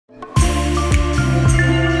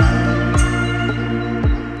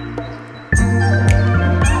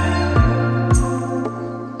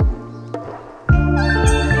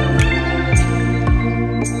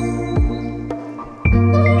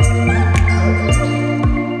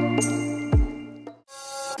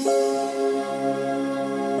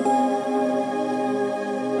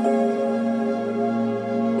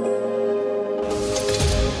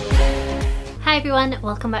everyone,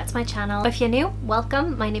 welcome back to my channel. If you're new,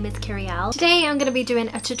 welcome. My name is Kyrielle. Today I'm going to be doing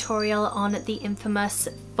a tutorial on the infamous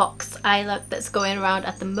fox eye look that's going around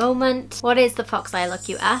at the moment. What is the fox eye look,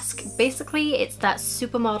 you ask? Basically, it's that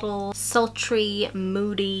supermodel, sultry,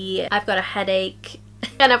 moody, I've got a headache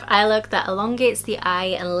kind of eye look that elongates the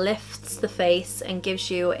eye and lifts the face and gives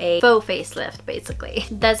you a faux facelift, basically.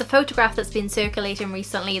 There's a photograph that's been circulating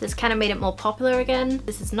recently that's kind of made it more popular again.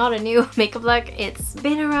 This is not a new makeup look. It's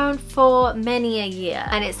been around for many a year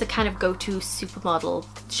and it's the kind of go-to supermodel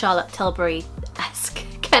Charlotte Tilbury-esque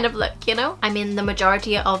kind of look, you know? I mean, the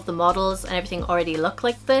majority of the models and everything already look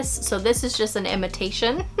like this, so this is just an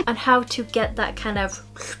imitation on how to get that kind of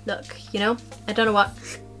look, you know? I don't know what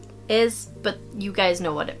is, but you guys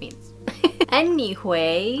know what it means.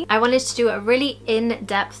 Anyway, I wanted to do a really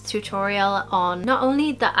in-depth tutorial on not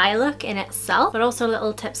only the eye look in itself, but also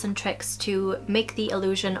little tips and tricks to make the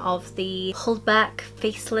illusion of the pulled back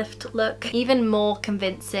facelift look even more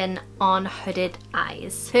convincing on hooded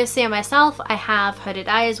eyes. Personally, myself, I have hooded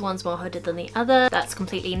eyes. One's more hooded than the other. That's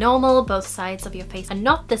completely normal. Both sides of your face are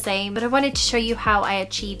not the same, but I wanted to show you how I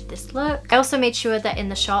achieved this look. I also made sure that in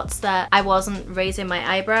the shots that I wasn't raising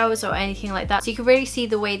my eyebrows or anything like that, so you can really see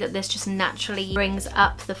the way that this just naturally brings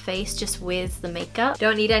up the face just with the makeup. You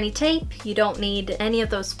don't need any tape, you don't need any of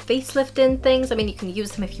those facelifting things. I mean, you can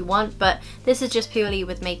use them if you want, but this is just purely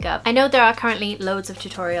with makeup. I know there are currently loads of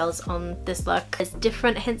tutorials on this look. There's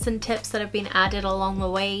different hints and tips that have been added along the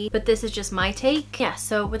way, but this is just my take. Yeah,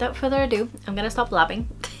 so without further ado, I'm gonna stop blabbing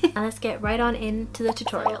and let's get right on into the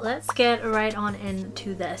tutorial. Let's get right on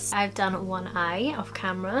into this. I've done one eye off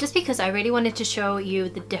camera just because I really wanted to show you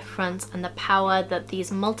the difference and the power that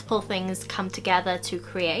these multiple things come together to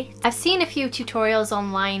create. I've seen a few tutorials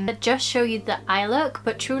online that just show you the eye look,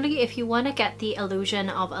 but truly if you want to get the illusion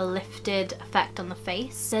of a lifted effect on the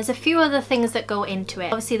face, there's a few other things that go into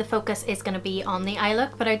it. Obviously the focus is going to be on the eye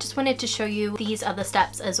look, but I just wanted to show you these other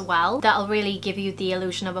steps as well that'll really give you the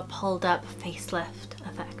illusion of a pulled up facelift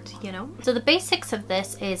effect, you know? So the basics of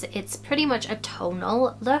this is it's pretty much a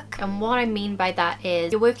tonal look, and what I mean by that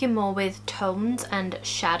is you're working more with tones and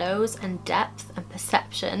shadows and depth and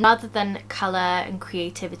perception rather than color and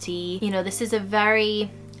creativity. You know, this is a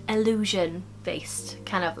very illusion based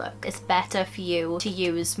kind of look. It's better for you to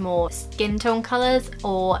use more skin tone colors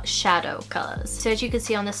or shadow colors. So as you can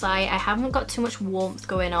see on this eye, I haven't got too much warmth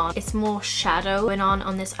going on. It's more shadow going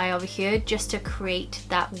on this eye over here just to create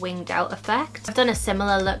that winged out effect. I've done a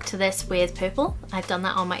similar look to this with purple. I've done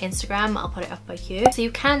that on my Instagram. I'll put it up by here. So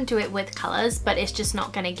you can do it with colors, but it's just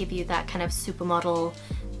not going to give you that kind of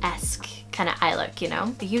supermodel-esque kind of eye look, you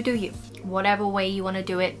know? You do you. Whatever way you want to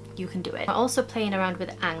do it, you can do it. We're also playing around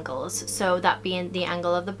with angles, so that being the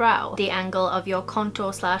angle of the brow, the angle of your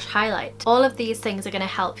contour slash highlight. All of these things are going to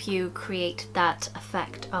help you create that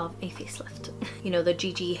effect of a facelift. You know, the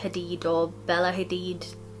Gigi Hadid or Bella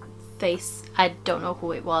Hadid face. I don't know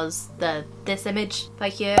who it was. This image by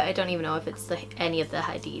here, I don't even know if it's any of the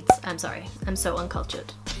Hadids. I'm sorry, I'm so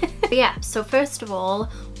uncultured. But yeah, so first of all,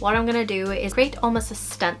 what I'm gonna do is create almost a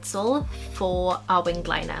stencil for our winged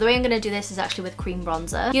liner. The way I'm gonna do this is actually with cream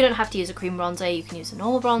bronzer. You don't have to use a cream bronzer, you can use a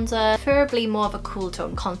normal bronzer, preferably more of a cool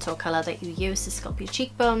tone contour color that you use to sculpt your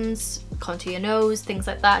cheekbones, contour your nose, things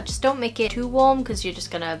like that. Just don't make it too warm because you're just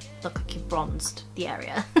gonna look like you've bronzed the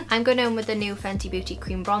area. I'm going in with the new Fenty Beauty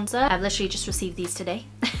cream bronzer. I've literally just received these today.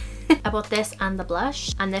 I bought this and the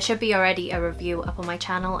blush, and there should be already a review up on my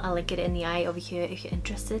channel. I'll link it in the eye over here if you're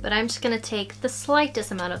interested. But I'm just going to take the slightest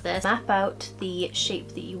amount of this, map out the shape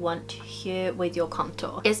that you want here with your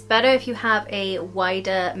contour. It's better if you have a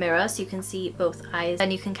wider mirror so you can see both eyes,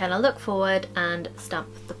 and you can kind of look forward and stamp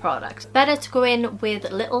the product. Better to go in with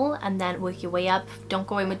little and then work your way up. Don't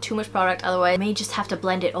go in with too much product, otherwise you may just have to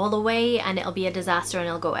blend it all the way and it'll be a disaster and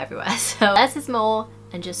it'll go everywhere. So less is more,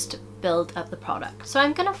 and just build up the product. So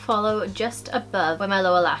I'm gonna follow just above where my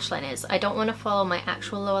lower lash line is. I don't want to follow my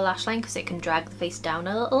actual lower lash line because it can drag the face down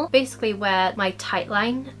a little. Basically where my tight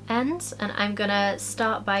line ends, and I'm gonna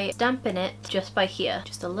start by stamping it just by here.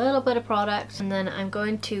 Just a little bit of product, and then I'm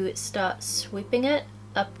going to start sweeping it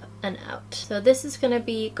up and out. So this is going to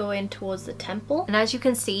be going towards the temple, and as you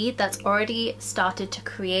can see, that's already started to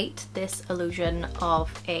create this illusion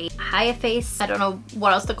of a higher face. I don't know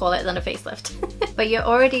what else to call it than a facelift. But you're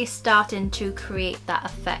already starting to create that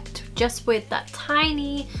effect just with that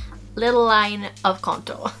tiny little line of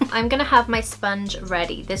contour. I'm gonna have my sponge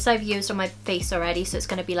ready. This I've used on my face already, so it's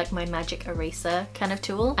gonna be like my magic eraser kind of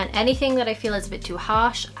tool. And anything that I feel is a bit too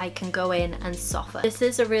harsh, I can go in and soften. This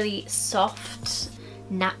is a really soft,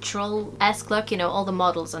 natural-esque look. You know, all the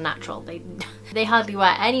models are natural. They hardly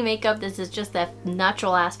wear any makeup. This is just their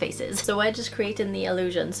natural ass faces. So we're just creating the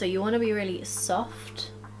illusion. So you want to be really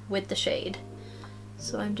soft with the shade.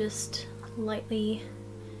 So I'm just lightly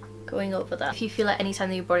going over that. If you feel like anytime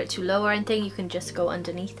that you brought it too low or anything, you can just go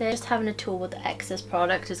underneath it. Just having a tool with the excess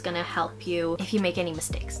product is going to help you if you make any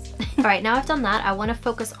mistakes. Alright, now I've done that, I want to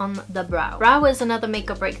focus on the brow. Brow is another make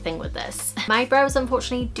or break thing with this. My brows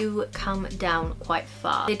unfortunately do come down quite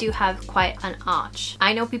far. They do have quite an arch.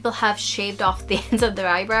 I know people have shaved off the ends of their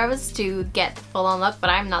eyebrows to get the full on look, but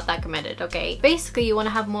I'm not that committed, okay? Basically, you want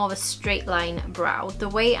to have more of a straight line brow. The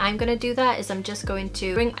way I'm going to do that is I'm just going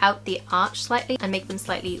to bring out the arch slightly and make them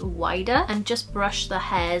slightly wider and just brush the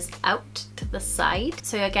hairs out to the side.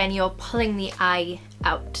 So again, you're pulling the eye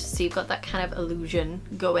out, so you've got that kind of illusion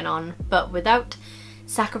going on, but without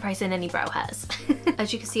sacrificing any brow hairs.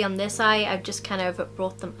 As you can see on this eye, I've just kind of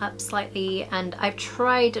brought them up slightly, and I've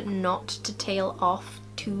tried not to tail off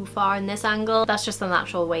too far in this angle. That's just the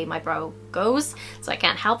natural way my brow goes, so I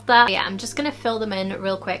can't help that. But yeah, I'm just gonna fill them in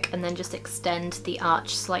real quick and then just extend the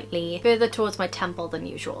arch slightly further towards my temple than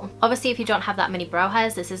usual. Obviously, if you don't have that many brow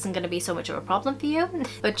hairs, this isn't gonna be so much of a problem for you,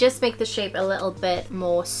 but just make the shape a little bit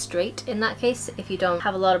more straight in that case if you don't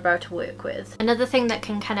have a lot of brow to work with. Another thing that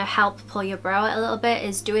can kind of help pull your brow out a little bit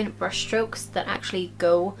is doing brush strokes that actually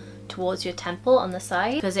go towards your temple on the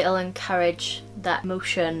side, because it'll encourage that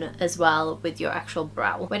motion as well with your actual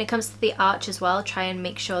brow. When it comes to the arch as well, try and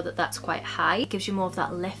make sure that that's quite high. It gives you more of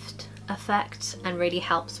that lift effect and really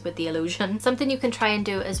helps with the illusion. Something you can try and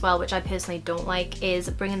do as well, which I personally don't like, is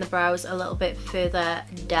bringing the brows a little bit further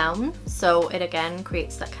down, so it again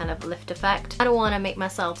creates that kind of lift effect. I don't want to make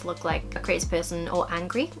myself look like a crazy person or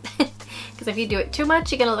angry. Because if you do it too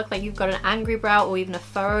much, you're gonna look like you've got an angry brow or even a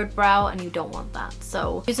furrowed brow, and you don't want that.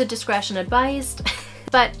 So user discretion advised.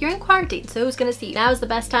 But you're in quarantine, so who's gonna see? Now is the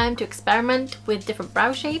best time to experiment with different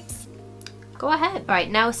brow shapes. Go ahead.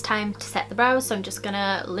 Alright, now it's time to set the brows, so I'm just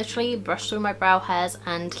gonna literally brush through my brow hairs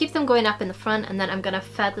and keep them going up in the front, and then I'm gonna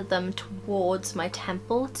feather them towards my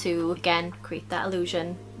temple to, again, create that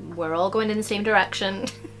illusion. We're all going in the same direction.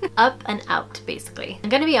 Up and out, basically. I'm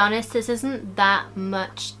gonna be honest, this isn't that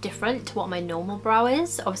much different to what my normal brow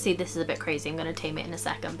is. Obviously, this is a bit crazy. I'm gonna tame it in a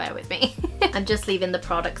second, bear with me. I'm just leaving the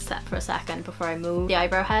product set for a second before I move the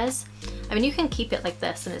eyebrow hairs. I mean, you can keep it like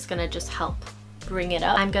this and it's gonna just help bring it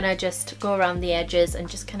up. I'm gonna just go around the edges and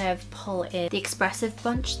just kind of pull in the expressive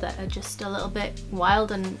bunch that are just a little bit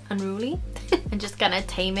wild and unruly and just kind of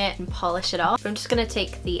tame it and polish it off. I'm just gonna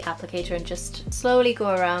take the applicator and just slowly go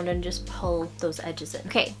around and just pull those edges in.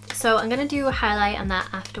 Okay, so I'm gonna do a highlight on that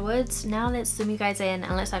afterwards. Now let's zoom you guys in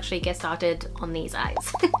and let's actually get started on these eyes.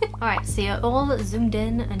 Alright, so you're all zoomed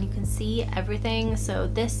in and you can see everything. So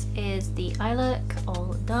this is the eye look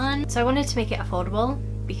all done. So I wanted to make it affordable,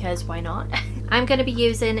 because why not? I'm going to be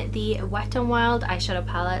using the Wet n Wild eyeshadow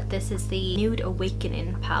palette. This is the Nude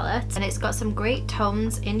Awakening palette, and it's got some great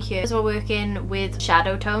tones in here. As we're working with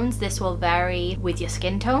shadow tones, this will vary with your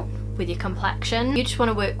skin tone, with your complexion. You just want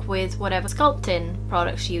to work with whatever sculpting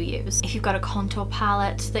products you use. If you've got a contour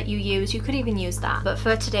palette that you use, you could even use that. But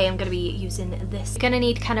for today, I'm going to be using this. You're going to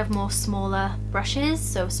need kind of more smaller brushes,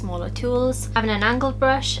 so smaller tools. Having an angled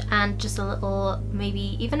brush and just a little,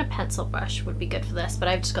 maybe even a pencil brush would be good for this, but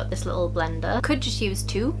I've just got this little blender. Could just use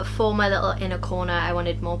two. For my little inner corner, I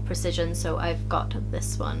wanted more precision, so I've got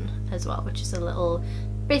this one as well, which is a little,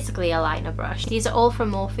 basically a liner brush. These are all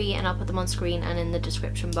from Morphe, and I'll put them on screen and in the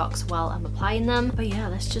description box while I'm applying them. But yeah,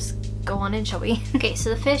 let's just go on in, shall we? Okay, so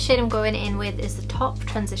the first shade I'm going in with is the top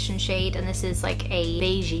transition shade, and this is like a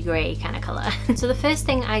beigey grey kind of colour. So the first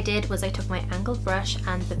thing I did was I took my angled brush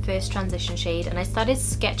and the first transition shade and I started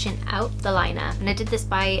sketching out the liner. And I did this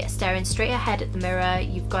by staring straight ahead at the mirror.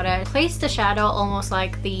 You've got to place the shadow almost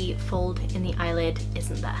like the fold in the eyelid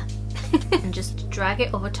isn't there. And just drag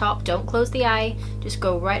it over top. Don't close the eye, just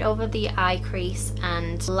go right over the eye crease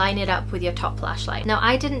and line it up with your top lash line. Now,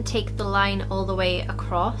 I didn't take the line all the way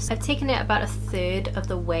across. I've taken it about 1/3 of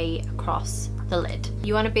the way across the lid.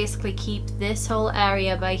 You want to basically keep this whole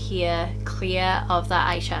area by here clear of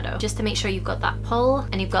that eyeshadow, just to make sure you've got that pull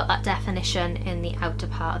and you've got that definition in the outer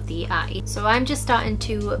part of the eye. So I'm just starting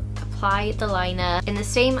to apply the liner in the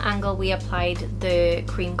same angle we applied the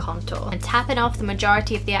cream contour and tapping off the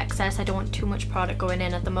majority of the excess. I don't want too much product going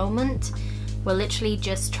in at the moment. We're literally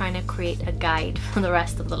just trying to create a guide for the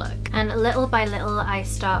rest of the look. And little by little, I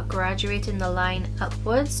start graduating the line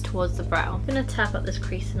upwards towards the brow. I'm gonna tap up this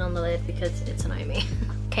creasing on the lid because it's annoying me.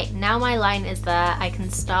 Okay, now my line is there. I can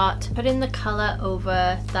start putting the colour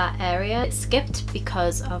over that area. It skipped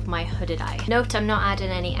because of my hooded eye. Note, I'm not adding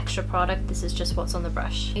any extra product. This is just what's on the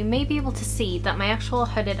brush. You may be able to see that my actual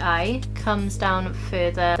hooded eye comes down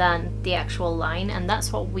further than the actual line, and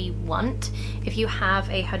that's what we want. If you have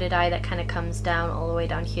a hooded eye that kind of comes down all the way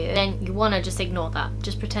down here, then you want to just ignore that.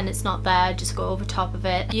 Just pretend it's not there. Just go over top of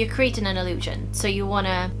it. You're creating an illusion. So you want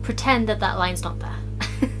to pretend that that line's not there.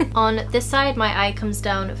 On this side, my eye comes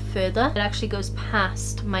down further. It actually goes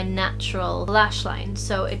past my natural lash line,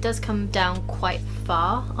 so it does come down quite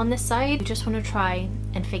far on this side. You just want to try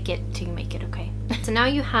and fake it till you make it, okay? So now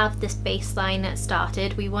you have this baseline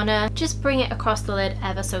started. We want to just bring it across the lid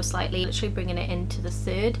ever so slightly, literally bringing it into the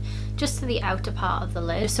third, just to the outer part of the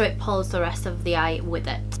lid, so it pulls the rest of the eye with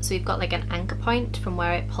it. So you've got like an anchor point from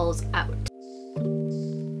where it pulls out.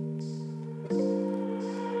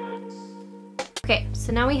 Okay,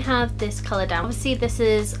 so now we have this colour down. Obviously this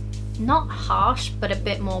is not harsh, but a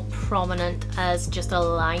bit more prominent as just a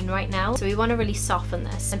line right now. So we want to really soften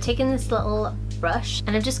this. I'm taking this little brush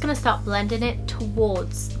and I'm just going to start blending it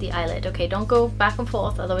towards the eyelid. Okay, don't go back and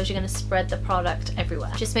forth, otherwise you're going to spread the product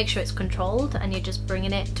everywhere. Just make sure it's controlled and you're just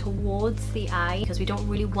bringing it towards the eye, because we don't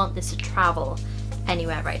really want this to travel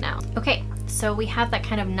anywhere right now. Okay, so we have that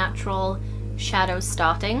kind of natural shadow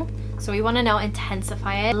starting. So we want to now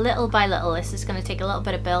intensify it little by little. This is going to take a little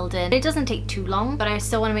bit of building. It doesn't take too long, but I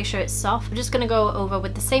still want to make sure it's soft. I'm just going to go over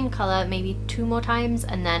with the same colour maybe 2 more times,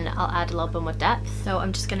 and then I'll add a little bit more depth. So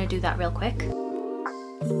I'm just going to do that real quick.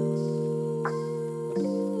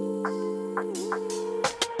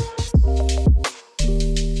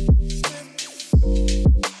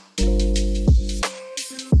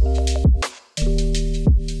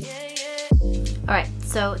 Alright,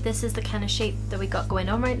 so this is the kind of shape that we got going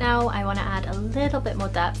on right now. I want to add a little bit more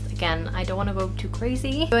depth. Again, I don't want to go too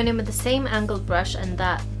crazy. Going in with the same angled brush and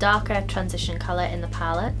that darker transition colour in the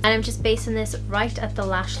palette. And I'm just basing this right at the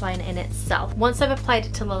lash line in itself. Once I've applied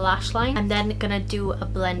it to the lash line, I'm then going to do a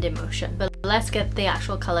blending motion. But let's get the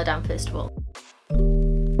actual colour down first of all.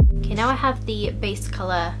 Okay, now I have the base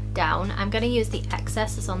colour down. I'm going to use the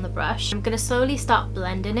excess that's on the brush. I'm going to slowly start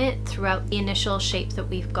blending it throughout the initial shape that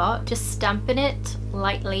we've got, just stamping it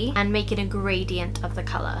lightly and making a gradient of the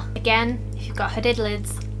colour. Again, if you've got hooded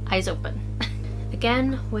lids, eyes open.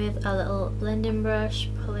 Again, with a little blending brush,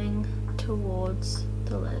 pulling towards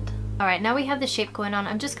the lid. Alright, now we have the shape going on.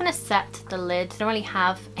 I'm just going to set the lid. I don't really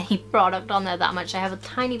have any product on there that much. I have a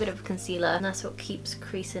tiny bit of concealer and that's what keeps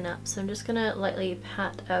creasing up. So I'm just going to lightly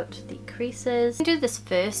pat out the creases. I can do this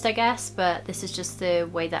first, I guess, but this is just the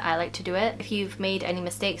way that I like to do it. If you've made any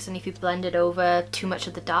mistakes and if you've blended over too much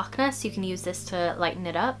of the darkness, you can use this to lighten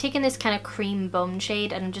it up. Taking this kind of cream bone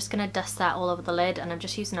shade and I'm just going to dust that all over the lid, and I'm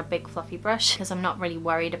just using a big fluffy brush because I'm not really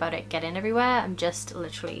worried about it getting everywhere. I'm just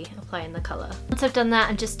literally applying the colour. Once I've done that,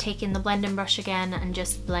 I'm just taking the blending brush again and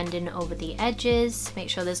just blending over the edges. Make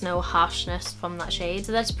sure there's no harshness from that shade.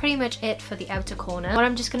 So that's pretty much it for the outer corner. What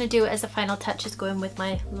I'm just going to do as a final touch is go in with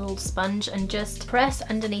my little sponge and just press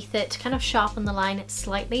underneath it to kind of sharpen the line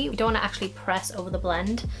slightly. We don't want to actually press over the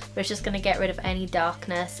blend, but it's just going to get rid of any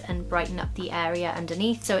darkness and brighten up the area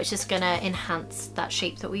underneath. So it's just going to enhance that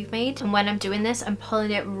shape that we've made. And when I'm doing this, I'm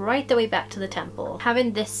pulling it right the way back to the temple.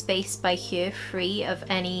 Having this space by here free of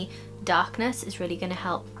any darkness is really going to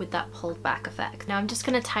help with that pulled back effect. Now I'm just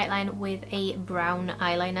going to tightline with a brown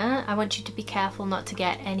eyeliner. I want you to be careful not to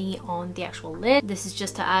get any on the actual lid. This is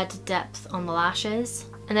just to add depth on the lashes.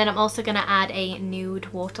 And then I'm also going to add a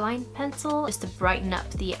nude waterline pencil just to brighten up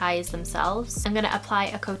the eyes themselves. I'm going to apply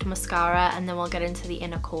a coat of mascara and then we'll get into the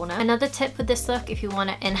inner corner. Another tip with this look, if you want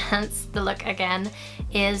to enhance the look again,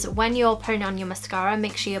 is when you're putting on your mascara,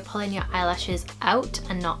 make sure you're pulling your eyelashes out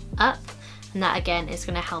and not up. And that again is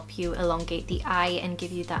going to help you elongate the eye and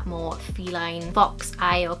give you that more feline fox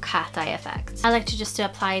eye or cat eye effect. I like to just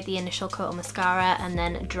apply the initial coat of mascara and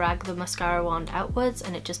then drag the mascara wand outwards,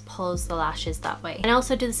 and it just pulls the lashes that way. And I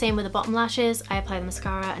also do the same with the bottom lashes. I apply the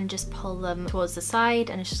mascara and just pull them towards the side,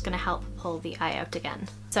 and it's just going to help pull the eye out again.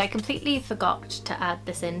 So I completely forgot to add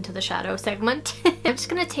this into the shadow segment. I'm just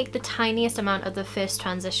going to take the tiniest amount of the first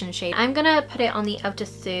transition shade. I'm going to put it on the outer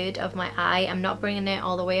third of my eye. I'm not bringing it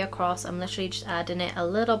all the way across. I'm literally just adding it a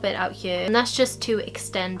little bit out here. And that's just to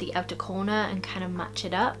extend the outer corner and kind of match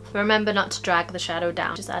it up. Remember not to drag the shadow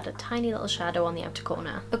down. Just add a tiny little shadow on the outer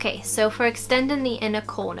corner. Okay, so for extending the inner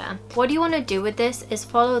corner, what you want to do with this is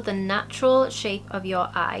follow the natural shape of your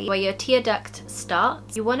eye. Where your tear duct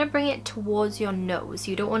starts, you want to bring it towards your nose.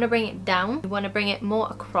 You don't want to bring it down. You want to bring it more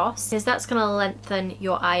across, because that's going to lengthen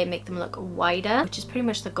your eye and make them look wider, which is pretty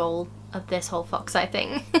much the goal of this whole fox eye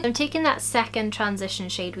thing. I'm taking that second transition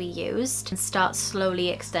shade we used and start slowly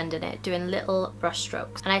extending it, doing little brush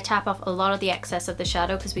strokes. And I tap off a lot of the excess of the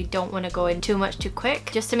shadow because we don't want to go in too much too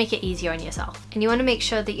quick, just to make it easier on yourself. And you want to make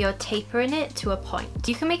sure that you're tapering it to a point.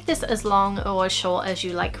 You can make this as long or as short as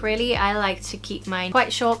you like really. I like to keep mine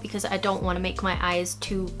quite short because I don't want to make my eyes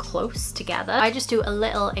too close together. I just do a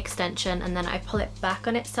little extension and then I pull it back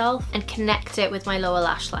on itself and connect it with my lower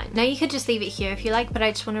lash line. Now you could just leave it here if you like, but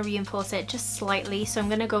I just want to reinforce it just slightly, so I'm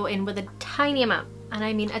going to go in with a tiny amount, and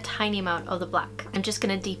I mean a tiny amount of the black. I'm just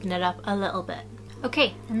going to deepen it up a little bit.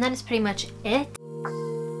 Okay, and that is pretty much it.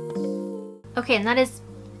 Okay, and that is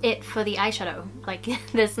it for the eyeshadow. Like,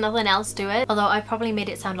 there's nothing else to it, although I probably made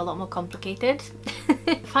it sound a lot more complicated.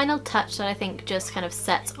 Final touch that I think just kind of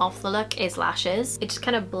sets off the look is lashes. It just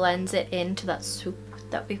kind of blends it into that soup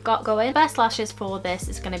that we've got going. Best lashes for this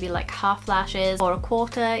is going to be like half lashes or a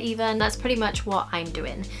quarter even. That's pretty much what I'm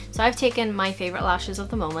doing. So I've taken my favorite lashes of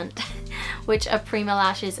the moment, which are Prima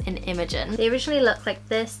lashes in Imogen. They originally look like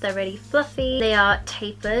this. They're really fluffy. They are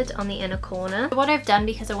tapered on the inner corner. What I've done,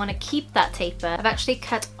 because I want to keep that taper, I've actually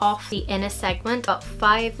cut off the inner segment, about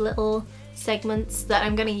 5 little segments that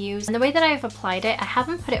I'm going to use. And the way that I've applied it, I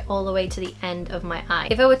haven't put it all the way to the end of my eye.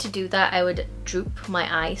 If I were to do that, I would droop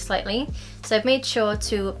my eye slightly. So I've made sure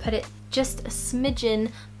to put it just a smidgen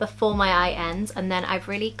before my eye ends, and then I've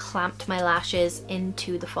really clamped my lashes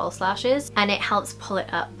into the false lashes, and it helps pull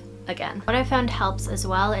it up again. What I found helps as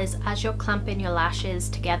well is as you're clamping your lashes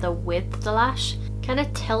together with the lash, kind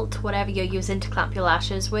of tilt whatever you're using to clamp your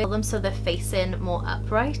lashes with them so they're facing more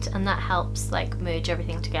upright, and that helps like merge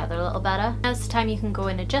everything together a little better. Now's the time you can go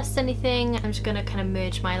and adjust anything. I'm just going to kind of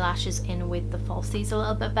merge my lashes in with the falsies a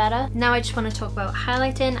little bit better. Now I just want to talk about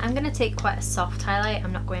highlighting. I'm going to take quite a soft highlight.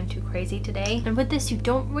 I'm not going too crazy today. And with this, you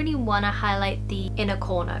don't really want to highlight the inner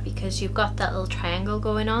corner because you've got that little triangle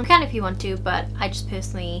going on. You can if you want to, but I just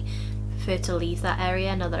personally prefer to leave that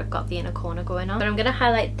area now that I've got the inner corner going on. But I'm going to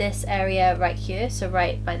highlight this area right here, so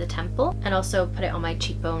right by the temple, and also put it on my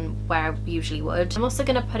cheekbone where I usually would. I'm also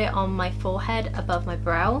going to put it on my forehead above my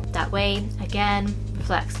brow. That way, again,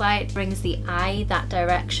 reflects light, brings the eye that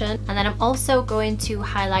direction. And then I'm also going to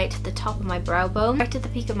highlight the top of my brow bone, right at the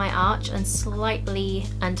peak of my arch and slightly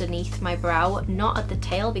underneath my brow, not at the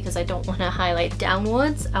tail because I don't want to highlight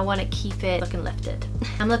downwards. I want to keep it looking lifted.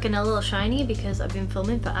 I'm looking a little shiny because I've been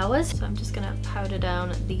filming for hours, so I'm just gonna powder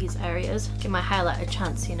down these areas, give my highlight a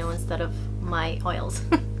chance, you know, instead of my oils.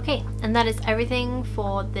 Okay, and that is everything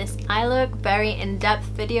for this eye look. Very in-depth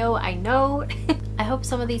video, I know. I hope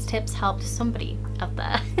some of these tips helped somebody out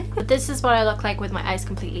there. But this is what I look like with my eyes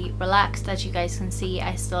completely relaxed. As you guys can see,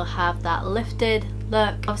 I still have that lifted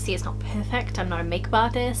look. Obviously it's not perfect, I'm not a makeup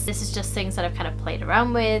artist. This is just things that I've kind of played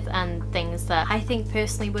around with and things that I think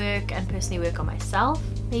personally work and personally work on myself.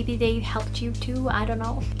 Maybe they helped you too, I don't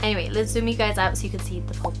know. Anyway, let's zoom you guys out so you can see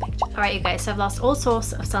the full picture. Alright you guys, so I've lost all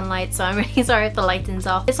sorts of sunlight, so I'm really sorry if the lighting's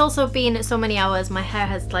off. It's also been so many hours, my hair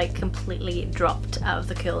has like completely dropped out of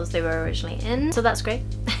the curls they were originally in, so that's great.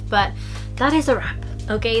 But that is a wrap.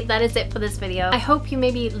 Okay, that is it for this video. I hope you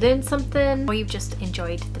maybe learned something or you've just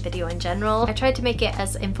enjoyed the video in general. I tried to make it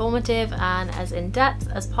as informative and as in-depth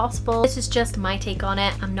as possible. This is just my take on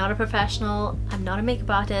it. I'm not a professional, I'm not a makeup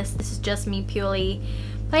artist. This is just me purely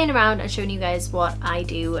playing around and showing you guys what I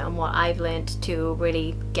do and what I've learned to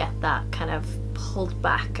really get that kind of pulled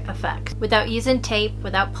back effect without using tape,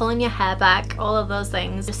 without pulling your hair back, all of those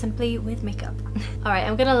things, just simply with makeup. Alright,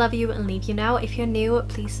 I'm gonna love you and leave you now. If you're new,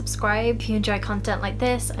 please subscribe. If you enjoy content like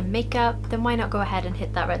this and makeup, then why not go ahead and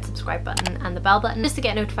hit that red subscribe button and the bell button just to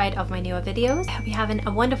get notified of my newer videos. I hope you're having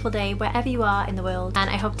a wonderful day wherever you are in the world, and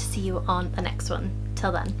I hope to see you on the next one.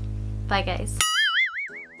 Till then, bye guys.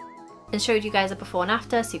 And showed you guys a before and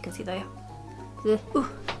after so you can see the ooh,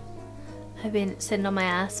 I've been sitting on my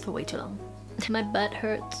ass for way too long. My butt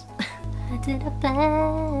hurts. I did a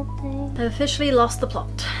bad thing. I've officially lost the plot.